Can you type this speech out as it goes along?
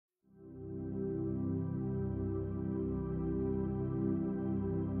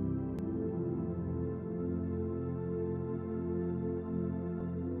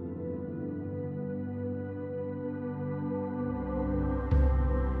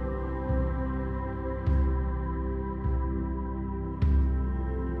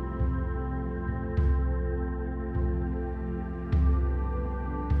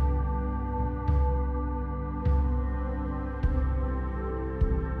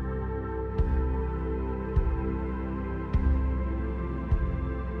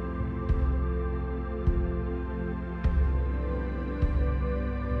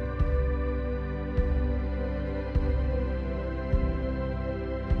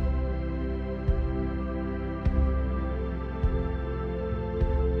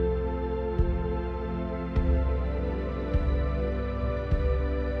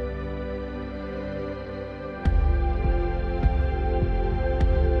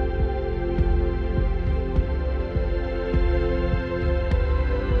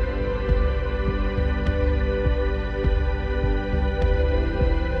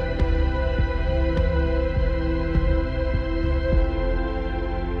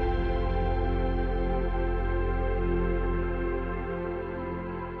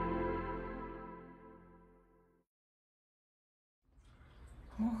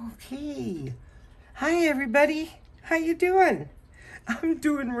Okay. Hi, everybody. How you doing? I'm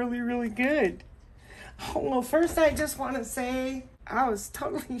doing really good. Oh, well, first I just want to say I was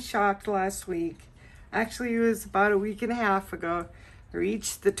totally shocked last week. Actually, it was about a week and a half ago. I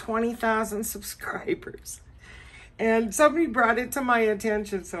reached the 20,000 subscribers. And somebody brought it to my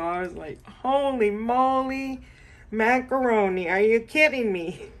attention, so I was like, holy moly, macaroni, are you kidding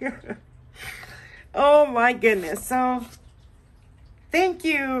me? Oh my goodness. So thank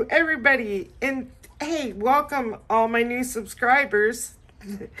you, everybody. And hey, welcome all my new subscribers.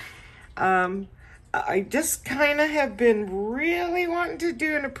 I just kind of have been really wanting to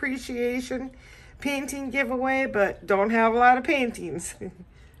do an appreciation painting giveaway, but don't have a lot of paintings.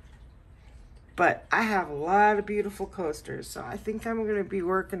 But I have a lot of beautiful coasters, so I think I'm going to be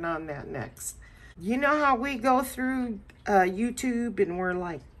working on that next. You know how we go through YouTube and we're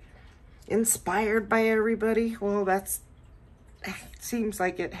like inspired by everybody? Well, it seems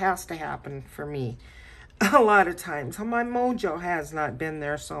like it has to happen for me a lot of times. My mojo has not been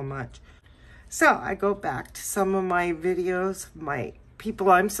there so much. So I go back to some of my videos, my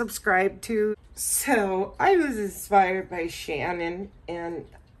people I'm subscribed to. So I was inspired by Shannon, and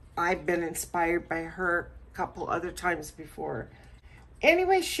I've been inspired by her a couple other times before.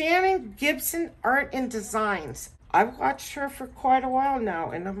 Anyway, Shannon Gibson Art and Designs. I've watched her for quite a while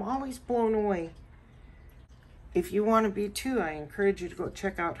now, and I'm always blown away. If you want to be too, I encourage you to go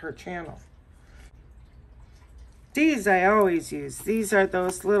check out her channel. These I always use. These are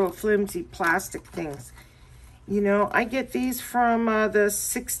those little flimsy plastic things. You know, I get these from the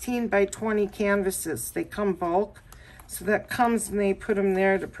 16 by 20 canvases. They come bulk. So that comes and they put them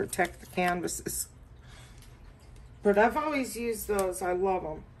there to protect the canvases. But I've always used those. I love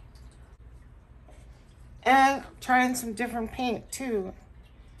them. And I'm trying some different paint too.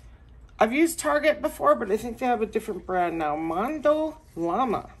 I've used Target before, but I think they have a different brand now. Mondo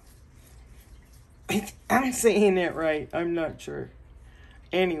Llama. I'm saying it right. I'm not sure.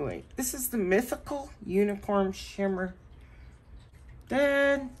 Anyway, this is the Mythical Unicorn Shimmer.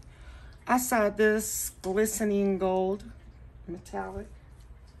 Then I saw this glistening gold metallic.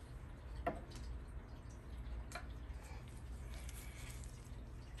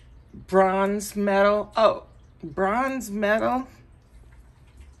 Bronze metal. Oh, bronze metal.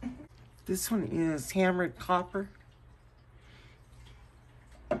 This one is hammered copper.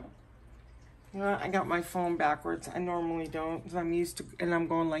 You know what? I got my phone backwards. I normally don't, because I'm used to, and I'm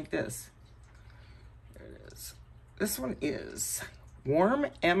going like this. There it is. This one is warm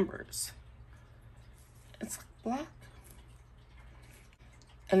embers. It's black.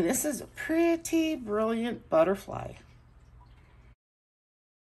 And this is a pretty brilliant butterfly.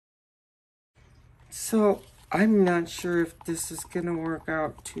 So I'm not sure if this is going to work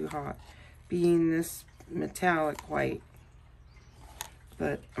out too hot, being this metallic white.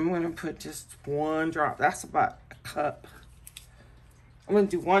 But I'm going to put just one drop. That's about a cup. I'm going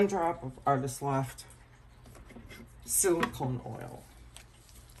to do one drop of Artist Loft silicone oil.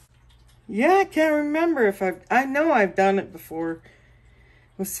 Yeah, I can't remember if I know I've done it before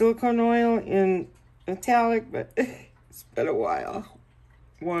with silicone oil in metallic, but it's been a while.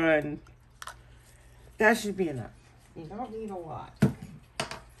 One. That should be enough. You don't need a lot.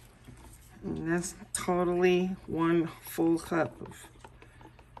 And that's totally one full cup of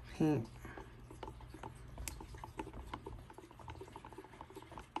paint.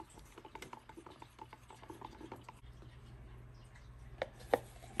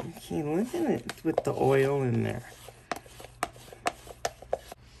 Okay, look at it with the oil in there.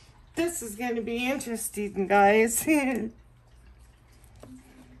 This is going to be interesting, guys.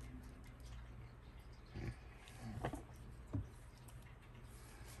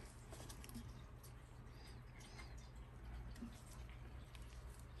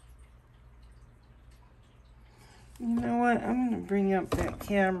 You know what? I'm going to bring up that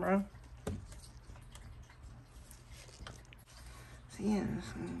camera. So yeah, this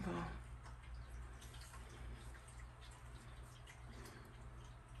one will go.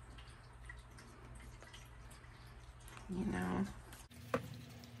 You know.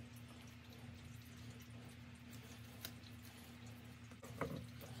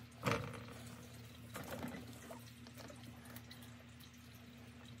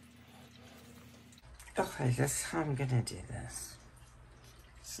 Okay, that's how I'm gonna do this.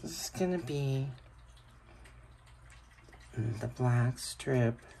 So this is gonna be the black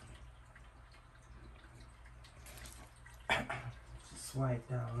strip. Swipe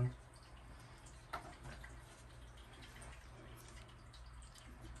down.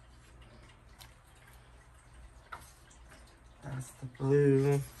 That's the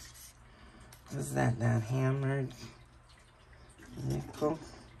blue. Is that hammered nickel?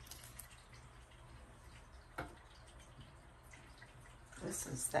 this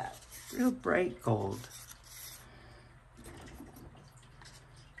is that real bright gold.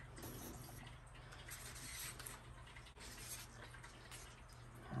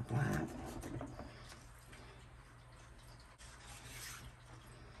 Or black.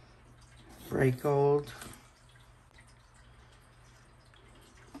 Bright gold.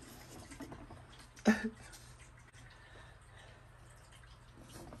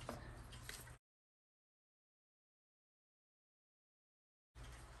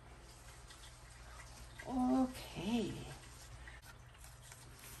 Okay.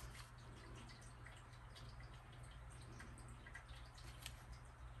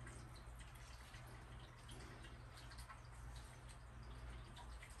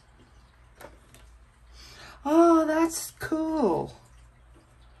 Oh, that's cool.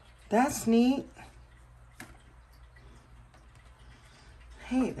 That's neat.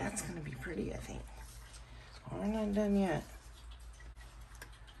 Hey, that's gonna be pretty, I think. We're not done yet.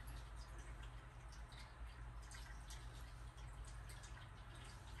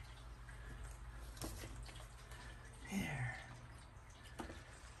 There.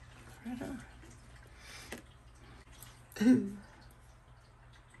 Right on. Ooh.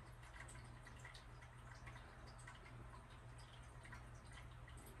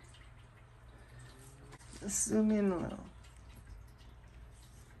 Let's zoom in a little.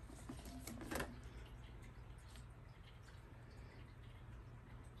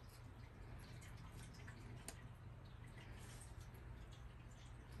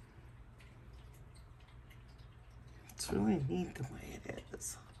 It's really neat the way it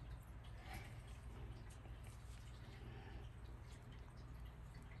is.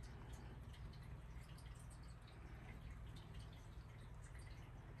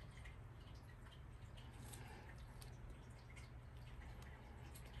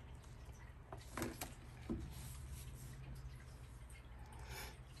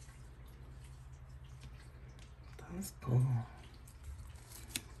 That's cool.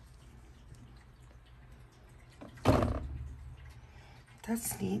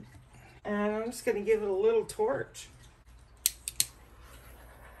 That's neat. And I'm just going to give it a little torch.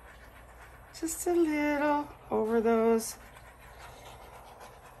 Just a little over those.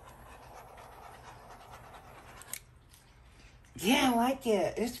 Yeah, I like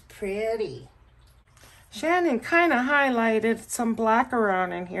it. It's pretty. Shannon kind of highlighted some black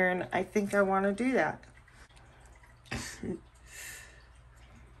around in here, and I think I want to do that.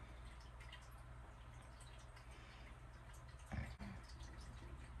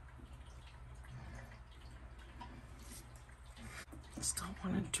 Just don't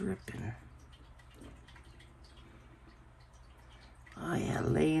want to drip in. Oh yeah,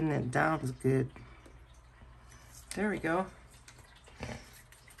 laying it down is good. There we go.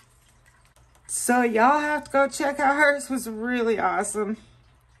 So y'all have to go check out hers. Was really awesome.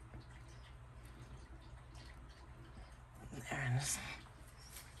 There it is.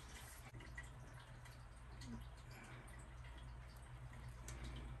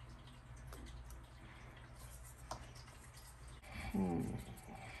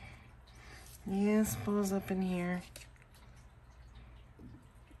 Yeah, suppose up in here.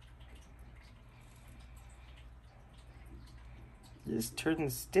 Just turn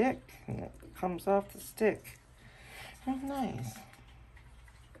the stick and it comes off the stick. Oh, nice.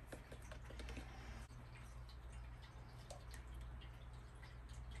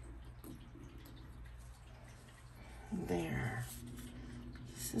 There.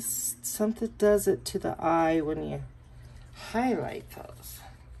 This is something does it to the eye when you highlight those.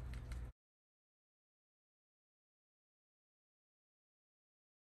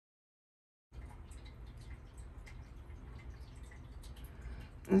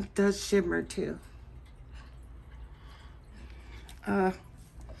 It does shimmer too. Let's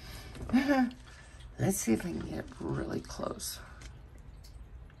see if I can get really close.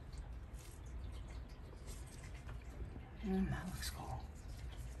 That looks cool.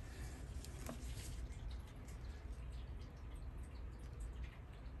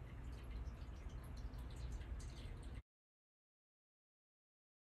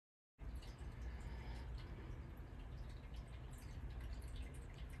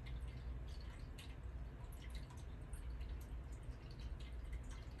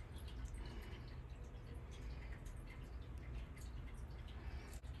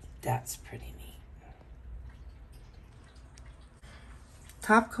 That's pretty neat.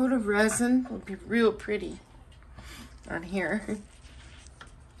 Top coat of resin would be real pretty on here.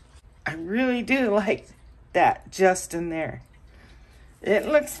 I really do like that just in there. It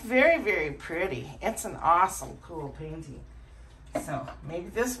looks very, very pretty. It's an awesome, cool painting. So maybe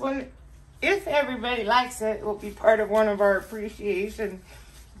this one if everybody likes it, it will be part of one of our appreciation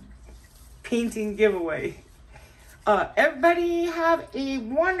painting giveaway. Everybody have a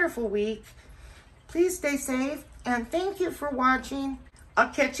wonderful week. Please stay safe, and thank you for watching. I'll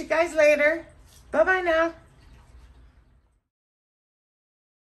catch you guys later. Bye-bye now.